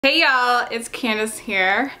Hey y'all, it's Candace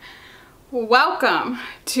here. Welcome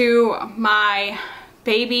to my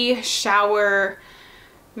baby shower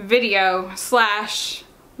video slash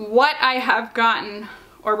what I have gotten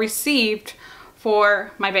or received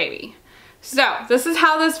for my baby. So this is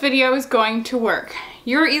how this video is going to work.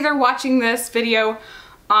 You're either watching this video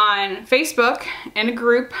on Facebook in a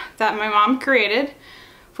group that my mom created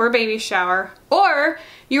for a baby shower, or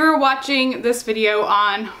you're watching this video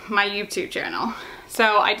on my YouTube channel.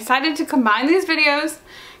 So I decided to combine these videos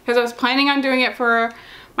because I was planning on doing it for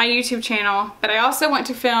my YouTube channel, but I also want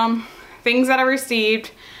to film things that I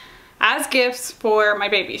received as gifts for my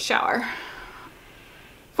baby shower.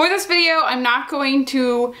 For this video, I'm not going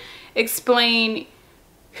to explain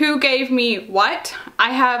who gave me what.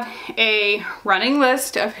 I have a running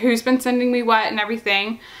list of who's been sending me what and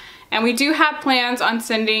everything. And we do have plans on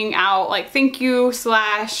sending out like thank you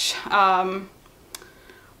slash,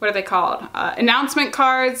 what are they called? Announcement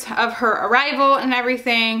cards of her arrival and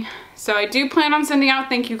everything. So I do plan on sending out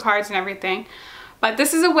thank you cards and everything. But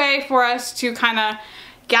this is a way for us to kind of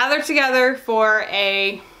gather together for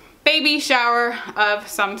a baby shower of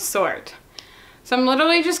some sort. So I'm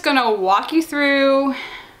literally just gonna walk you through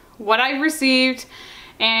what I received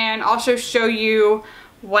and also show you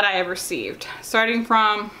what I have received. Starting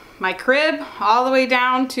from my crib all the way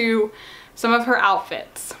down to some of her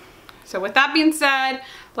outfits. So with that being said,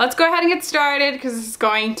 let's go ahead and get started because this is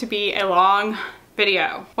going to be a long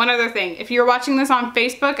video. One other thing, if you're watching this on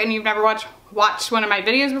Facebook and you've never watched one of my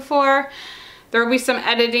videos before, there will be some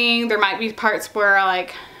editing. There might be parts where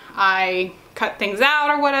like I cut things out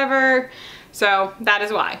or whatever. So that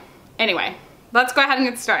is why. Anyway, let's go ahead and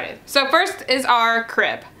get started. So first is our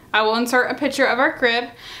crib. I will insert a picture of our crib.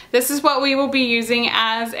 This is what we will be using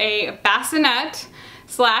as a bassinet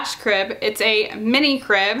slash crib. It's a mini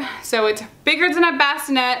crib, so it's bigger than a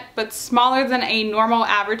bassinet but smaller than a normal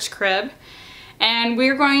average crib. And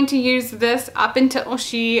we're going to use this up until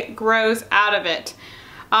she grows out of it.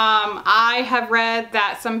 I have read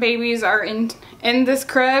that some babies are in this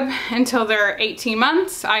crib until they're 18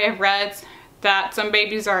 months. I have read that some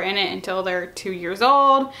babies are in it until they're 2 years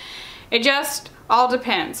old. It just all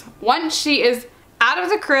depends. Once she is out of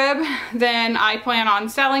the crib, then I plan on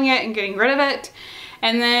selling it and getting rid of it.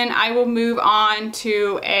 And then I will move on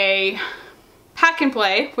to a pack and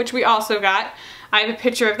play, which we also got. I have a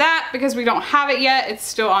picture of that because we don't have it yet. It's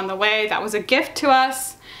still on the way. That was a gift to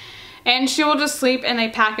us. And she will just sleep in a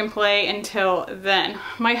pack and play until then.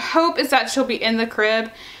 My hope is that she'll be in the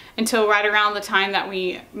crib until right around the time that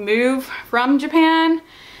we move from Japan.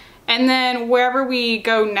 And then wherever we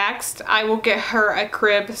go next, I will get her a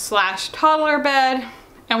crib slash toddler bed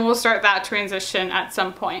and we'll start that transition at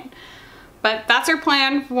some point. But that's her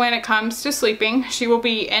plan when it comes to sleeping. She will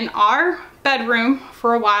be in our bedroom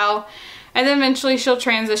for a while and then eventually she'll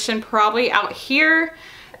transition probably out here.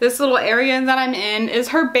 This little area that I'm in is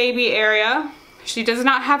her baby area. She does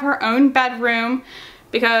not have her own bedroom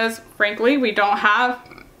because frankly we don't have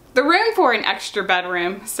the room for an extra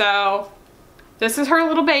bedroom. So this is her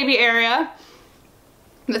little baby area.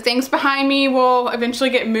 The things behind me will eventually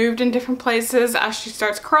get moved in different places as she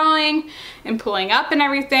starts crawling and pulling up and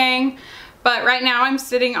everything. But right now I'm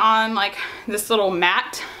sitting on like this little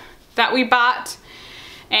mat that we bought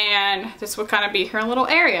and this will kind of be her little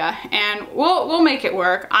area and we'll make it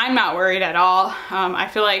work. I'm not worried at all. I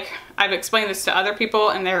feel like I've explained this to other people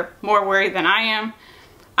and they're more worried than I am.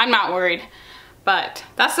 I'm not worried, but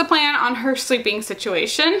that's the plan on her sleeping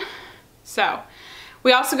situation. So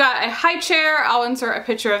we also got a high chair. I'll insert a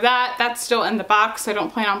picture of that. That's still in the box. I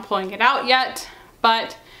don't plan on pulling it out yet,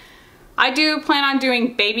 but I do plan on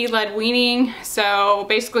doing baby-led weaning. So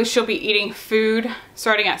basically she'll be eating food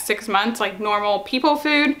starting at 6 months, like normal people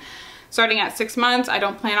food. Starting at 6 months, I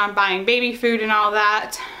don't plan on buying baby food and all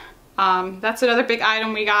that. That's another big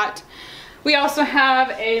item we got. We also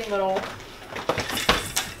have a little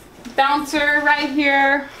bouncer right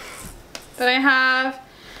here that I have.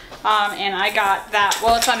 And I got that,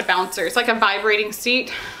 well, it's not a bouncer, it's like a vibrating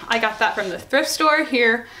seat. I got that from the thrift store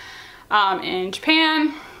here in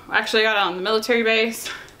Japan. Actually, I got it on the military base.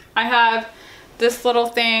 I have this little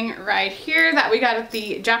thing right here that we got at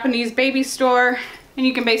the Japanese baby store. And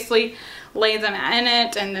you can basically lay them in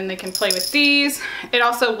it and then they can play with these. It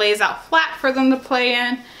also lays out flat for them to play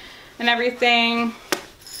in and everything.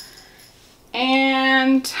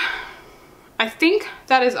 And I think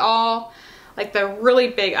that is all like the really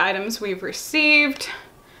big items we've received.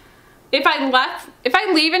 If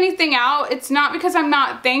I leave anything out, it's not because I'm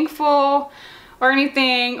not thankful or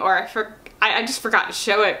anything, or I just forgot to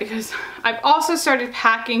show it because I've also started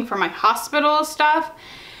packing for my hospital stuff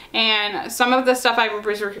And some of the stuff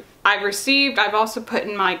I've received, I've also put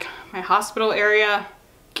in my hospital area.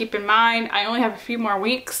 Keep in mind, I only have a few more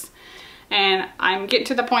weeks and I'm getting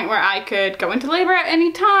to the point where I could go into labor at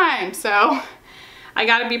any time. So I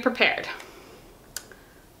gotta be prepared.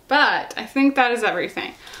 But I think that is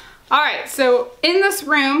everything. All right, so in this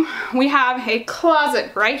room, we have a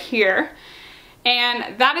closet right here.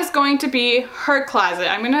 And that is going to be her closet.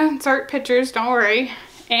 I'm gonna insert pictures, don't worry.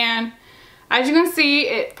 And as you can see,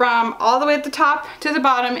 it from all the way at the top to the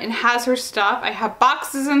bottom, it has her stuff. I have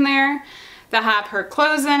boxes in there that have her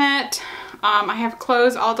clothes in it. I have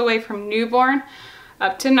clothes all the way from newborn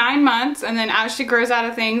up to 9 months, and then as she grows out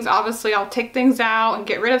of things, obviously I'll take things out and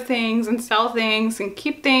get rid of things and sell things and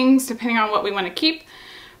keep things depending on what we want to keep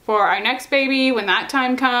for our next baby when that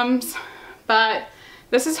time comes. But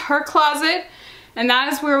this is her closet, and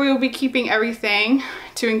that is where we will be keeping everything,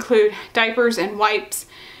 to include diapers and wipes,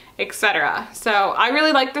 etc. So I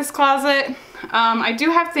really like this closet. I do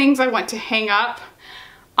have things I want to hang up.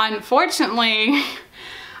 Unfortunately,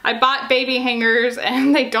 I bought baby hangers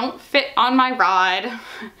and they don't fit on my rod.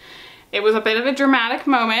 It was a bit of a dramatic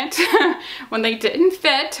moment when they didn't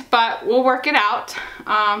fit, but we'll work it out.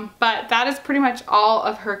 But that is pretty much all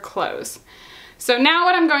of her clothes. So now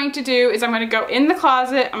what I'm going to do is I'm going to go in the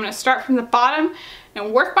closet. I'm going to start from the bottom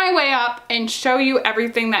and work my way up and show you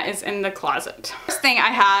everything that is in the closet. First thing I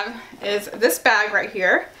have is this bag right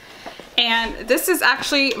here. And this is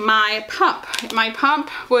actually my pump. My pump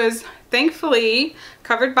was thankfully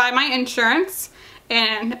covered by my insurance,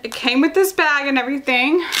 and it came with this bag and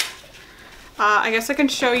everything. I guess I can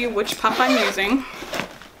show you which pump I'm using.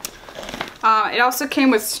 It also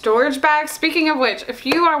came with storage bags. Speaking of which, if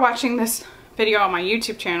you are watching this video on my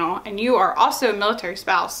YouTube channel and you are also a military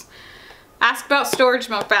spouse, ask about storage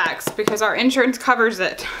milk bags because our insurance covers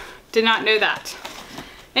it. Did not know that.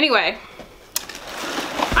 Anyway,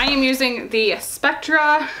 I am using the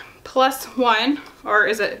Spectra +1, or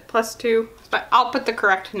is it +2? But I'll put the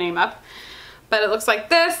correct name up. But it looks like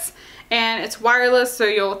this, and it's wireless, so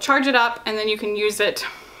you'll charge it up and then you can use it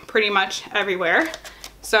pretty much everywhere.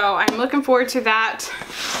 So I'm looking forward to that.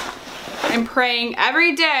 I'm praying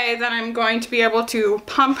every day that I'm going to be able to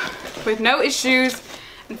pump with no issues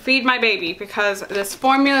and feed my baby, because this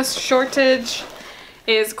formula shortage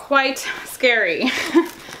is quite scary.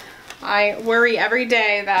 I worry every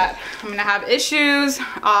day that I'm gonna have issues.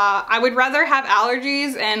 I would rather have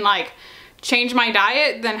allergies and like change my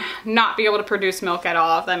diet than not be able to produce milk at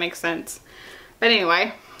all, if that makes sense. But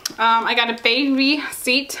anyway, I got a baby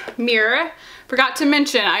seat mirror. Forgot to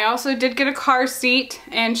mention, I also did get a car seat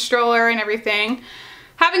and stroller and everything.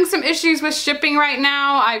 Having some issues with shipping right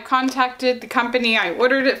now. I contacted the company I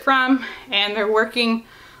ordered it from, and they're working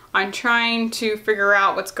on trying to figure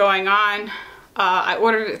out what's going on. I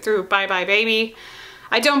ordered it through Bye Bye Baby.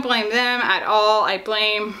 I don't blame them at all. I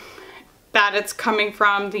blame that it's coming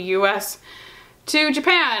from the US to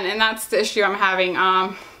Japan, and that's the issue I'm having.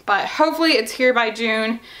 But hopefully it's here by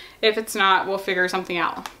June. If it's not, we'll figure something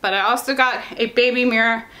out. But I also got a baby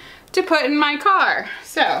mirror to put in my car,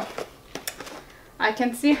 so I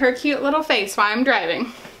can see her cute little face while I'm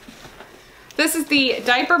driving. This is the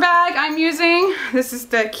diaper bag I'm using. This is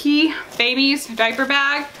the Key Babies diaper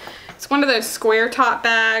bag. It's one of those square top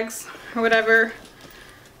bags or whatever.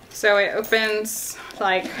 So it opens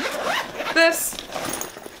like this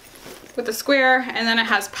with a square, and then it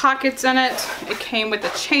has pockets in it. It came with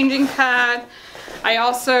a changing pad. I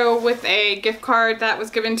also, with a gift card that was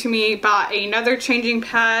given to me, bought another changing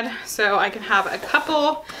pad so I can have a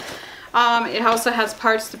couple. It also has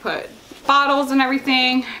parts to put bottles and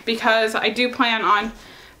everything, because I do plan on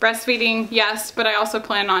breastfeeding, yes, but I also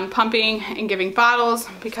plan on pumping and giving bottles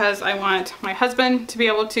because I want my husband to be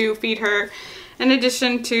able to feed her, in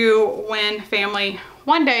addition to when family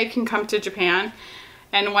one day can come to Japan,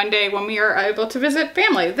 and one day when we are able to visit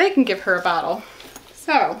family, they can give her a bottle.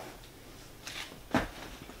 So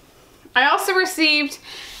I also received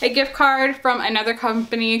a gift card from another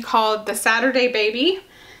company called the Saturday Baby,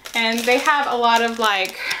 and they have a lot of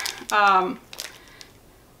like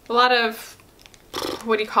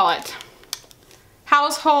what do you call it,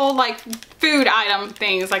 household like food item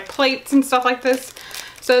things like plates and stuff like this.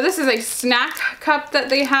 So this is a snack cup that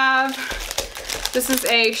they have. This is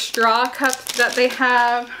a straw cup that they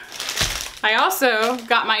have. I also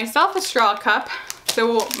got myself a straw cup,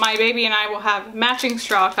 so my baby and I will have matching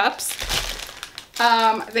straw cups.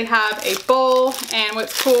 They have a bowl, and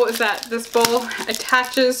what's cool is that this bowl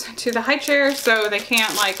attaches to the high chair so they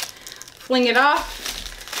can't like fling it off.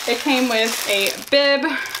 It came with a bib,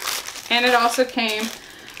 and it also came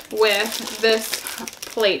with this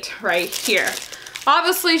plate right here.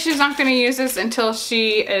 Obviously, she's not going to use this until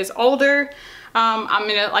she is older. I'm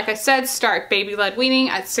going to, like I said, start baby-led weaning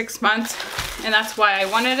at 6 months, and that's why I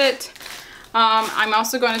wanted it. I'm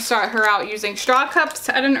also going to start her out using straw cups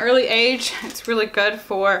at an early age. It's really good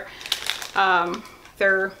for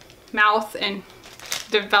their mouth and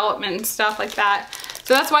development and stuff like that.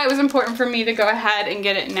 So that's why it was important for me to go ahead and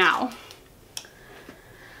get it now.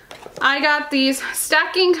 I got these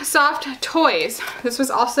stacking soft toys. This was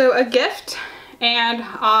also a gift, and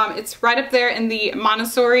it's right up there in the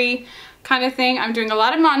Montessori kind of thing. I'm doing a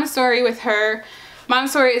lot of Montessori with her.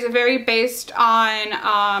 Montessori is very based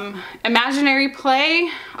on imaginary play.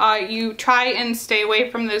 You try and stay away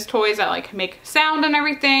from those toys that like make sound and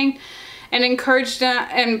everything, and encourage them,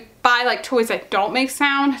 and buy like toys that don't make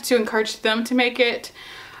sound to encourage them to make it.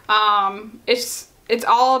 It's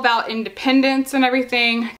all about independence and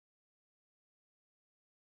everything.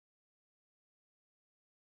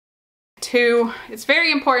 It's very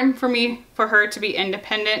important for her to be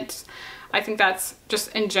independent. I think that's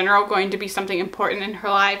just in general going to be something important in her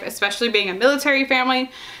life, especially being a military family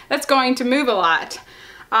that's going to move a lot.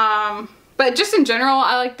 But just in general,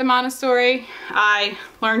 I like the Montessori. I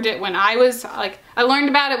learned it when I learned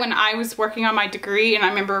about it when I was working on my degree, and I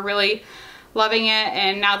remember really loving it.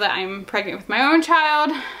 And now that I'm pregnant with my own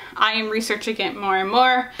child, I am researching it more and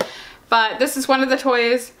more. But this is one of the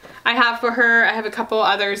toys I have for her. I have a couple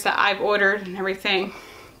others that I've ordered and everything.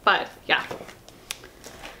 But yeah.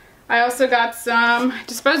 I also got some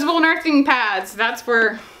disposable nursing pads. That's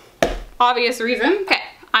for obvious reason. Okay,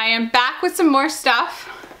 I am back with some more stuff.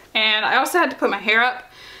 And I also had to put my hair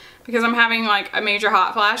up because I'm having like a major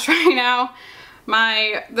hot flash right now.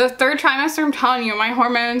 The third trimester, I'm telling you, my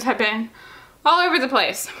hormones have been all over the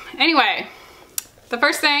place. Anyway, the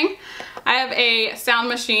first thing, I have a sound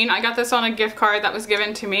machine. I got this on a gift card that was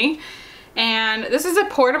given to me. And this is a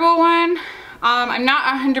portable one. I'm not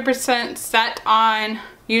 100% set on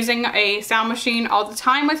using a sound machine all the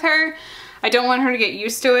time with her. I don't want her to get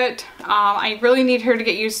used to it. I really need her to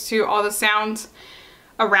get used to all the sounds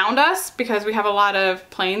around us because we have a lot of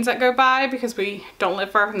planes that go by because we don't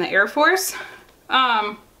live far from the Air Force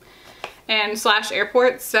and slash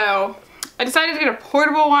airport. So I decided to get a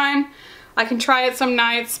portable one. I can try it some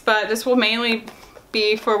nights, but this will mainly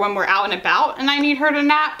be for when we're out and about and I need her to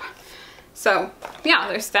nap. So yeah,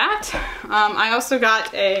 there's that. I also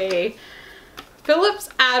got a Philips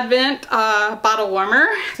Advent bottle warmer.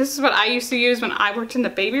 This is what I used to use when I worked in the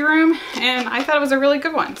baby room, and I thought it was a really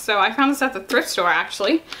good one. So I found this at the thrift store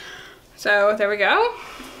actually. So there we go.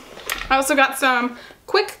 I also got some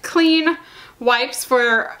quick clean wipes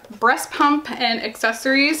for breast pump and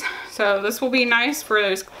accessories. So this will be nice for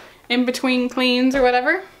those in-between cleans or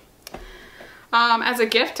whatever. As a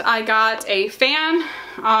gift, I got a fan.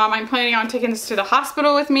 I'm planning on taking this to the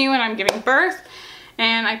hospital with me when I'm giving birth,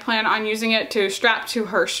 and I plan on using it to strap to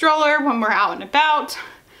her stroller when we're out and about.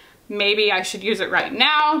 Maybe I should use it right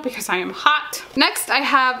now because I am hot. Next, I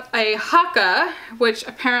have a Haka, which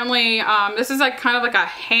apparently, this is like kind of like a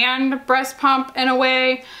hand breast pump in a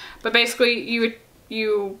way, but basically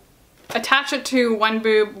you attach it to one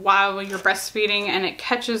boob while you're breastfeeding and it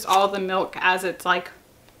catches all the milk as it's like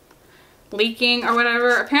leaking or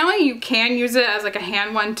whatever. Apparently you can use it as like a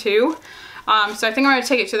hand one too. So I think I'm gonna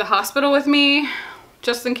take it to the hospital with me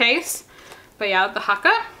just in case. But yeah, the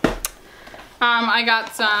Haka. I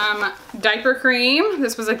got some diaper cream.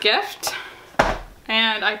 This was a gift.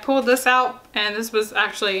 And I pulled this out, and this was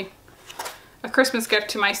actually a Christmas gift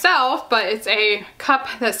to myself, but it's a cup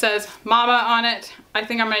that says Mama on it. I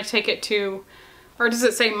think I'm gonna take it to, or does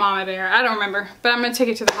it say Mama there? I don't remember, but I'm gonna take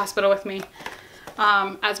it to the hospital with me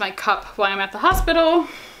as my cup while I'm at the hospital.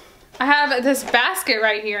 I have this basket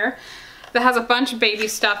right here that has a bunch of baby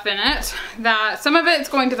stuff in it. That some of it is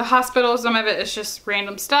going to the hospital, some of it is just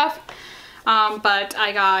random stuff. But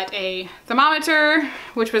I got a thermometer,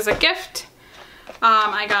 which was a gift.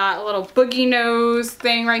 I got a little boogie nose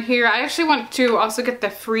thing right here. I actually want to also get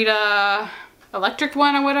the Frida electric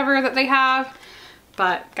one or whatever that they have,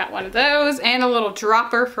 but got one of those, and a little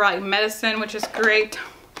dropper for like medicine, which is great.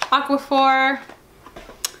 Aquaphor,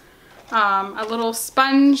 a little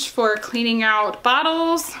sponge for cleaning out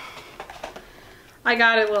bottles. I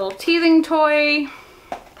got a little teething toy,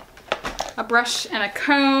 a brush and a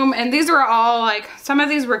comb, and these were all like, some of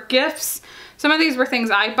these were gifts, some of these were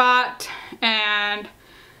things I bought, and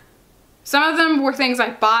some of them were things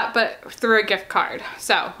I bought but through a gift card.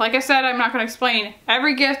 So like I said, I'm not going to explain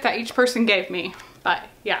every gift that each person gave me, but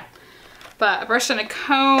yeah. But a brush and a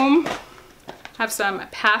comb, have some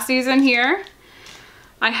passies in here.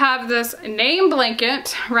 I have this name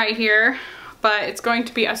blanket right here but it's going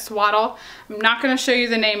to be a swaddle. I'm not going to show you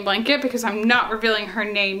the name blanket because I'm not revealing her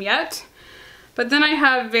name yet. But then I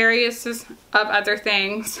have various of other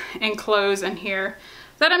things and clothes in here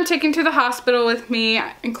that I'm taking to the hospital with me,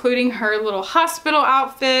 including her little hospital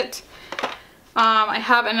outfit. I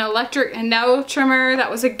have an electric nail trimmer that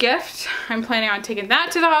was a gift. I'm planning on taking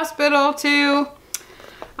that to the hospital too.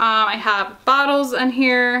 I have bottles in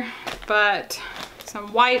here, but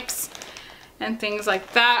some wipes and things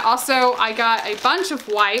like that. Also, I got a bunch of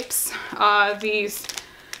wipes, these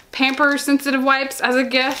pamper sensitive wipes as a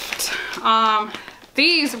gift.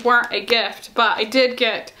 These weren't a gift, but I did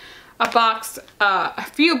get a box, a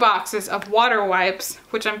few boxes of water wipes,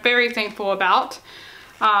 which I'm very thankful about.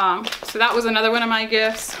 So that was another one of my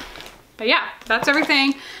gifts. But yeah, that's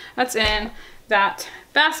everything that's in that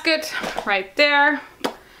basket right there.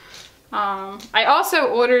 I also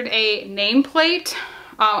ordered a nameplate,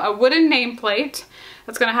 a wooden nameplate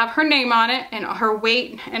that's gonna have her name on it and her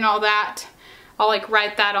weight and all that. I'll like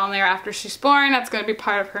write that on there after she's born. That's gonna be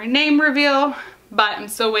part of her name reveal, but I'm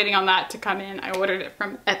still waiting on that to come in. I ordered it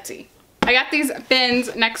from Etsy. I got these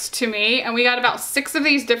bins next to me, and we got about 6 of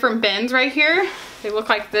these different bins right here. They look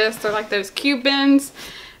like this. They're like those cube bins,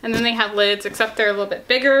 and then they have lids, except they're a little bit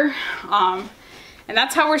bigger. And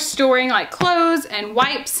that's how we're storing like clothes and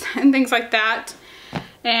wipes and things like that.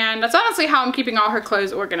 And that's honestly how I'm keeping all her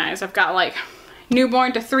clothes organized. I've got like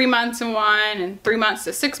newborn to 3 months in one, and 3 months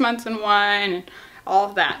to 6 months in one, and all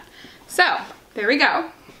of that. So there we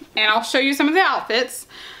go. And I'll show you some of the outfits.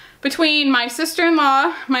 Between my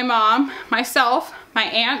sister-in-law, my mom, myself, my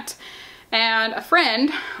aunt, and a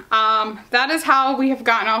friend, that is how we have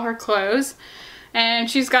gotten all her clothes. And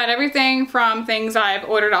she's got everything from things I've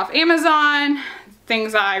ordered off Amazon,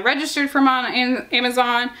 things I registered from on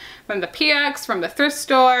Amazon, from the PX, from the thrift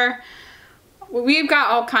store. We've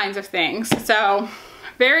got all kinds of things. So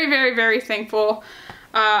very, very, very thankful.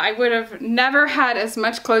 I would have never had as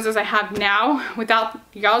much clothes as I have now without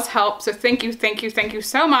y'all's help. So thank you, thank you, thank you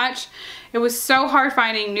so much. It was so hard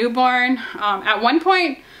finding newborn. At one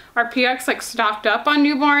point, our PX like stocked up on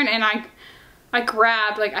newborn, and I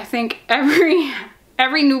grabbed like I think every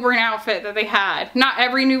newborn outfit that they had. Not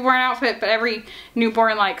every newborn outfit, but every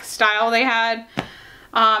newborn like style they had.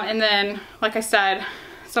 And then, like I said,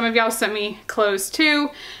 some of y'all sent me clothes too,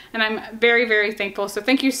 and I'm very, very thankful. So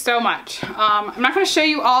thank you so much. I'm not going to show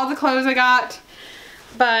you all the clothes I got,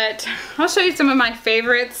 but I'll show you some of my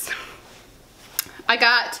favorites. I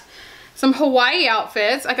got some Hawaii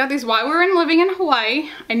outfits. I got these while we were living in Hawaii.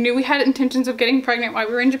 I knew we had intentions of getting pregnant while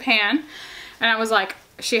we were in Japan, and I was like,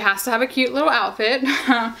 she has to have a cute little outfit.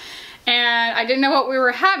 And I didn't know what we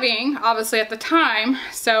were having, obviously, at the time,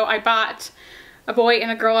 so I bought a boy and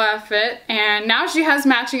a girl outfit, and now she has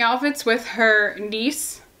matching outfits with her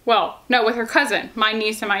niece. Well, no, with her cousin, my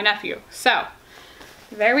niece and my nephew. So,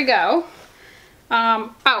 there we go.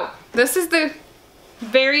 Oh, this is the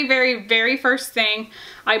very, very, very first thing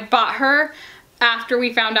I bought her after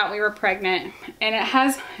we found out we were pregnant. And it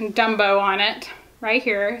has Dumbo on it right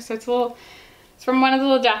here. So it's from one of the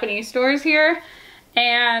little Japanese stores here.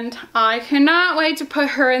 And I cannot wait to put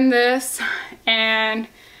her in this. And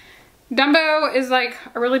Dumbo is like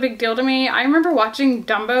a really big deal to me. I remember watching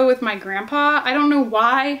Dumbo with my grandpa. I don't know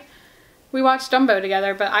why we watched Dumbo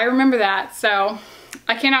together, but I remember that. So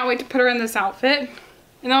I cannot wait to put her in this outfit.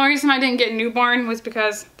 And the only reason I didn't get newborn was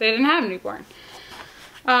because they didn't have newborn.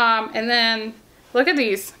 And then look at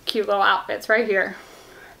these cute little outfits right here.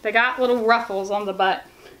 They got little ruffles on the butt.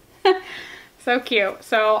 So cute.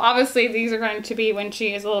 So obviously these are going to be when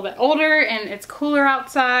she is a little bit older and it's cooler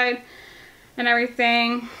outside and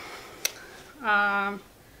everything. But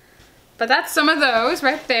that's some of those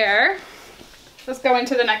right there. Let's go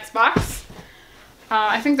into the next box.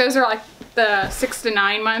 I think those are like the 6 to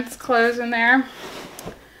 9 months clothes in there.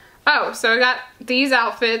 Oh, so I got these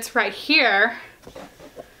outfits right here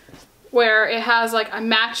where it has like a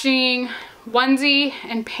matching onesie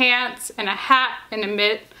and pants and a hat and a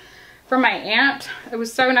mitt from my aunt. It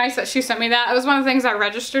was so nice that she sent me that. It was one of the things I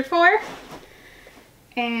registered for.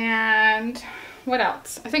 And what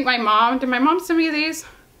else? I think my mom, did my mom send me these?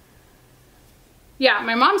 Yeah,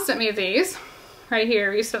 my mom sent me these right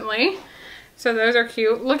here recently. So those are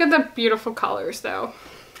cute. Look at the beautiful colors though.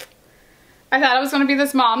 I thought I was going to be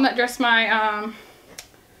this mom that dressed my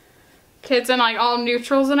kids in like all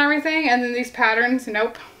neutrals and everything. And then these patterns,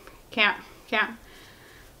 nope. Can't.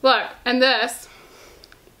 Look, and this.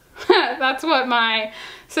 That's what my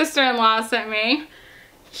sister-in-law sent me.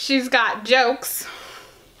 She's got jokes.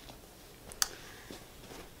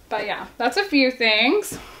 But yeah, that's a few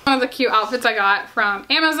things. One of the cute outfits I got from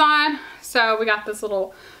Amazon. So we got this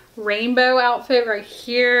little rainbow outfit right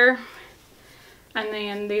here. And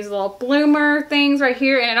then these little bloomer things right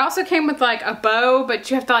here. And it also came with like a bow, but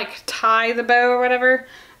you have to like tie the bow or whatever.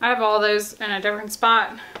 I have all those in a different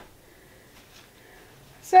spot.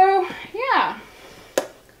 So yeah,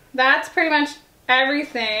 that's pretty much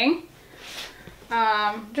everything.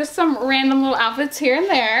 Just some random little outfits here and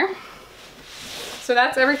there. So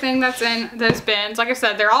that's everything that's in those bins. Like I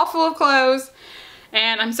said, they're all full of clothes.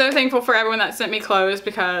 And I'm so thankful for everyone that sent me clothes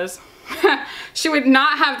because she would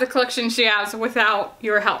not have the collection she has without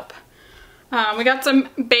your help. We got some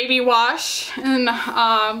baby wash and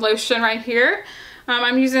lotion right here.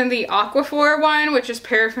 I'm using the Aquaphor one, which is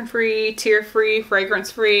paraffin-free, tear-free,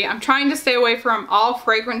 fragrance-free. I'm trying to stay away from all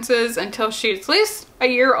fragrances until she's at least a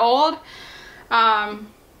year old.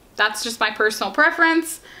 That's just my personal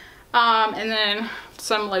preference. And then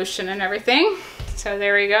some lotion and everything. So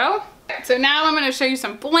there we go. So now I'm going to show you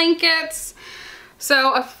some blankets.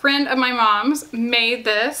 So a friend of my mom's made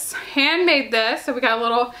this, handmade this. So we got a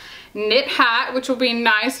little knit hat, which will be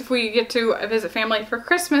nice if we get to visit family for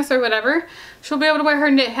Christmas or whatever. She'll be able to wear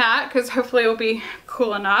her knit hat because hopefully it will be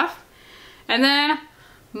cool enough. And then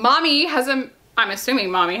mommy has I'm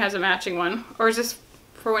assuming mommy has a matching one, or is this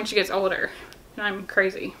for when she gets older? And I'm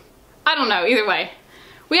crazy. I don't know, either way.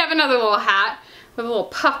 We have another little hat with a little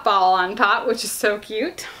puff ball on top, which is so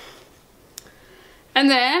cute. And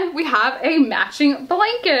then we have a matching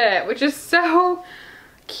blanket, which is so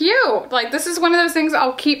cute. Like, this is one of those things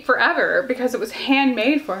I'll keep forever because it was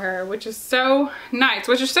handmade for her, which is so nice,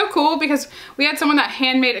 which is so cool because we had someone that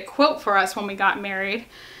handmade a quilt for us when we got married.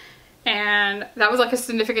 And that was like a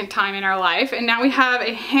significant time in our life. And now we have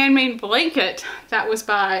a handmade blanket that was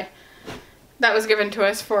given to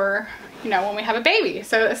us for, you know, when we have a baby.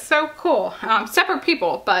 So it's so cool. Separate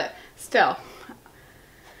people, but still.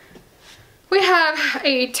 We have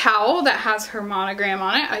a towel that has her monogram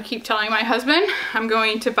on it. I keep telling my husband I'm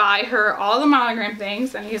going to buy her all the monogram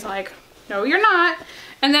things, and he's like, no, you're not.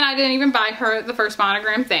 And then I didn't even buy her the first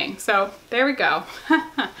monogram thing. So there we go.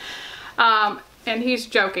 And he's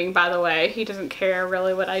joking, by the way. He doesn't care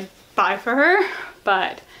really what I buy for her,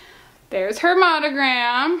 but there's her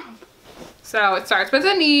monogram. So it starts with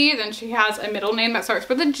an E, then she has a middle name that starts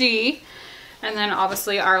with a G, and then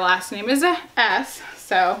obviously our last name is a S.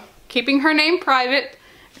 So keeping her name private.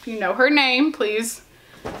 If you know her name, please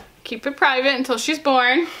keep it private until she's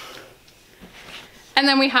born. And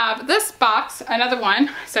then we have this box, another one,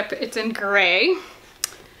 except it's in gray.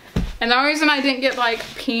 And the only reason I didn't get like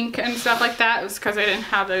pink and stuff like that was because I didn't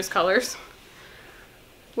have those colors.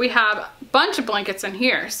 We have a bunch of blankets in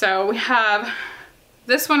here. So we have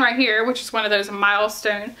this one right here, which is one of those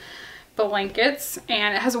milestone blankets,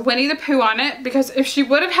 and it has Winnie the Pooh on it because if she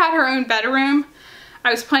would have had her own bedroom, I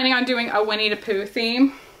was planning on doing a Winnie the Pooh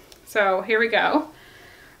theme. So here we go.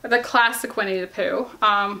 The classic Winnie the Pooh.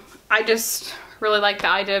 I just really like the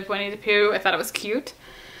idea of Winnie the Pooh. I thought it was cute.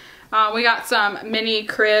 We got some mini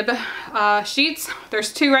crib sheets.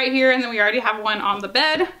 There's two right here, and then we already have one on the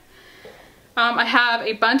bed. I have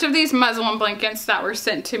a bunch of these muslin blankets that were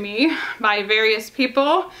sent to me by various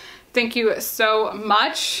people. Thank you so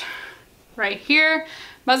much. Right here.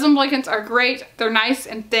 Muslin blankets are great. They're nice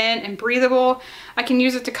and thin and breathable. I can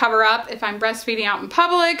use it to cover up if I'm breastfeeding out in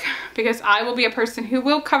public, because I will be a person who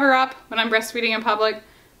will cover up when I'm breastfeeding in public.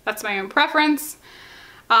 That's my own preference.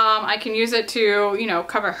 I can use it to, you know,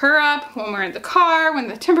 cover her up when we're in the car, when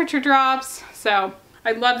the temperature drops. So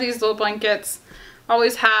I love these little blankets.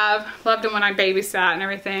 Always have. Loved them when I babysat and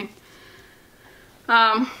everything.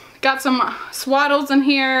 Got some swaddles in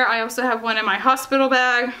here. I also have one in my hospital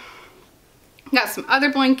bag. Got some other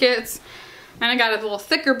blankets, and I got a little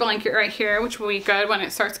thicker blanket right here, which will be good when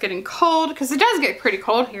it starts getting cold, because it does get pretty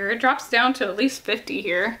cold here. It drops down to at least 50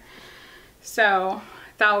 here, so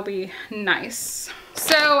that will be nice.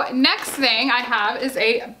 So next thing I have is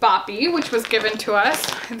a boppy, which was given to us.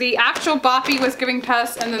 The actual boppy was given to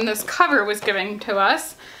us, and then this cover was given to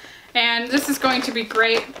us. And this is going to be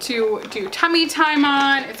great to do tummy time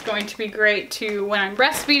on. It's going to be great to, when I'm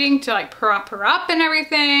breastfeeding, to like prop her up and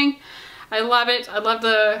everything. I love it. I love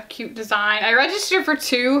the cute design. I registered for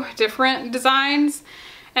 2 different designs,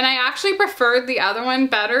 and I actually preferred the other one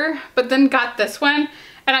better, but then got this one,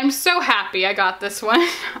 and I'm so happy I got this one.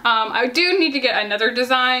 I do need to get another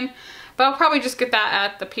design, but I'll probably just get that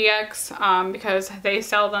at the PX because they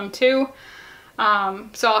sell them too.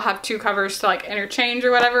 So I'll have 2 covers to like interchange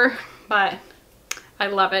or whatever, but I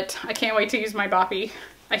love it. I can't wait to use my boppy.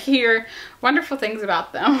 I hear wonderful things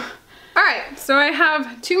about them. Alright, so I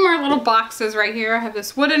have 2 more little boxes right here. I have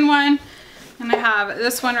this wooden one, and I have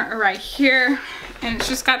this one right here, and it's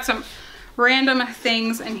just got some random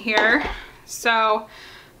things in here. So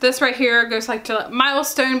this right here goes like to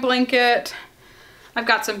milestone blanket. I've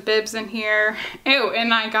got some bibs in here. Oh,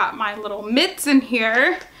 and I got my little mitts in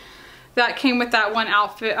here that came with that one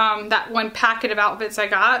outfit, that one packet of outfits I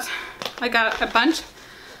got. I got a bunch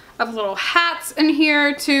of little hats in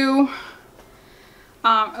here too.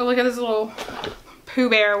 Oh, look at this little Pooh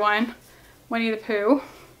Bear one, Winnie the Pooh.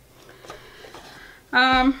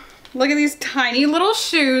 Look at these tiny little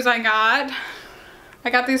shoes I got. I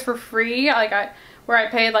got these for free. I got where I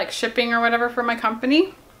paid like shipping or whatever for my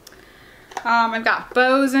company. I've got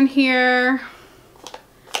bows in here.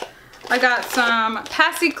 I got some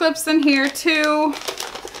passy clips in here too.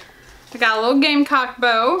 I got a little gamecock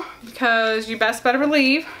bow because you best better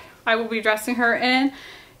believe I will be dressing her in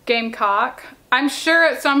gamecock. I'm sure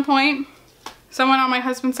at some point someone on my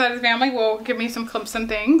husband's side of the family will give me some Clemson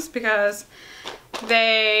things because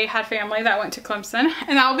they had family that went to Clemson,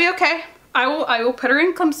 and that will be okay. I will put her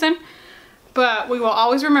in Clemson, but we will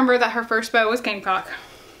always remember that her first bow was gamecock.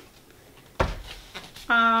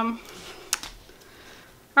 Alright,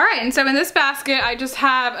 and so in this basket I just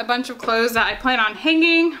have a bunch of clothes that I plan on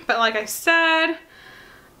hanging, but like I said,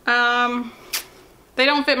 they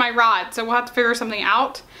don't fit my rod, so we'll have to figure something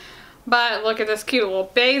out. But look at this cute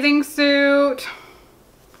little bathing suit.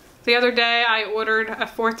 The other day I ordered a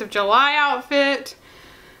 4th of July outfit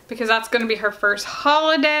because that's going to be her first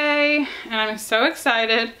holiday, and I'm so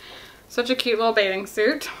excited. Such a cute little bathing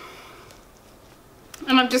suit.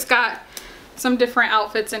 And I've just got some different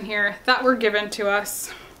outfits in here that were given to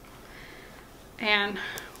us and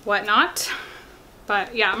whatnot.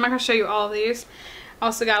 But yeah, I'm not going to show you all of these. I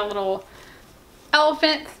also got a little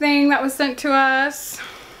elephant thing that was sent to us.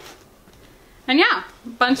 And yeah, a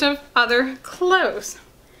bunch of other clothes.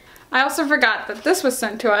 I also forgot that this was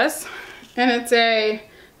sent to us, and it's a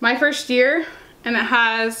my first year, and it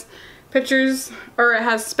has pictures, or it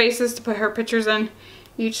has spaces to put her pictures in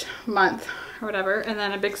each month or whatever, and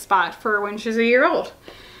then a big spot for when she's a year old.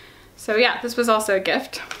 So yeah, this was also a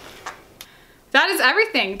gift. That is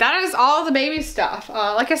everything. That is all the baby stuff.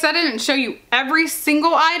 Like I said, I didn't show you every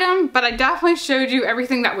single item, but I definitely showed you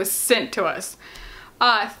everything that was sent to us.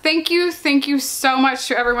 Thank you so much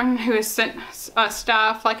to everyone who has sent us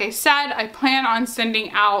stuff. Like I said, I plan on sending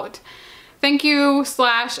out thank you /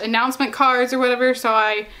 announcement cards or whatever, so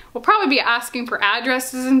I will probably be asking for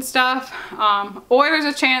addresses and stuff. Or there's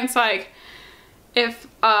a chance, like, if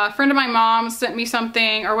a friend of my mom sent me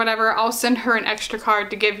something or whatever, I'll send her an extra card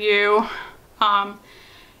to give you.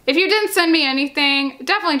 If you didn't send me anything,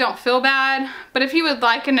 definitely don't feel bad, but if you would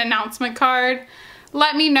like an announcement card,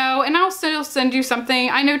 let me know and I'll still send you something.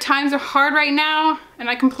 I know times are hard right now, and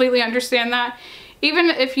I completely understand that.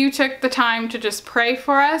 Even if you took the time to just pray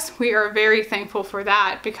for us, we are very thankful for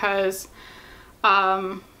that because,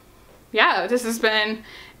 yeah, this has been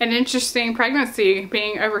an interesting pregnancy,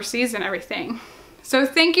 being overseas and everything. So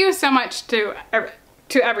thank you so much to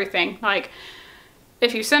everything. Like,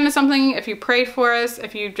 if you send us something, if you prayed for us,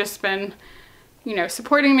 if you've just been, you know,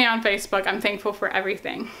 supporting me on Facebook, I'm thankful for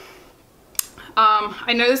everything.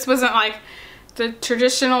 I know this wasn't like the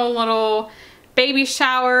traditional little baby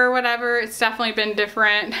shower or whatever. It's definitely been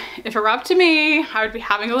different. If it were up to me, I would be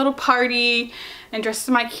having a little party and dressed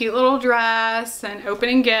in my cute little dress and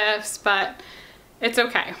opening gifts, but it's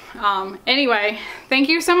okay. Anyway, thank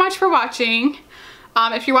you so much for watching.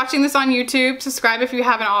 If you're watching this on YouTube, subscribe if you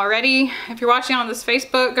haven't already. If you're watching on this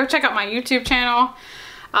Facebook, go check out my YouTube channel.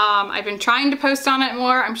 I've been trying to post on it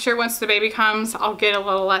more. I'm sure once the baby comes, I'll get a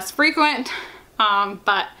little less frequent.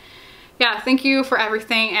 But yeah, thank you for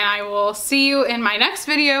everything, and I will see you in my next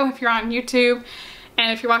video if you're on YouTube.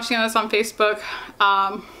 And if you're watching this on Facebook,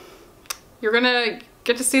 you're gonna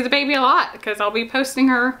get to see the baby a lot because I'll be posting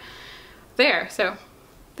her there. So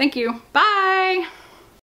thank you. Bye.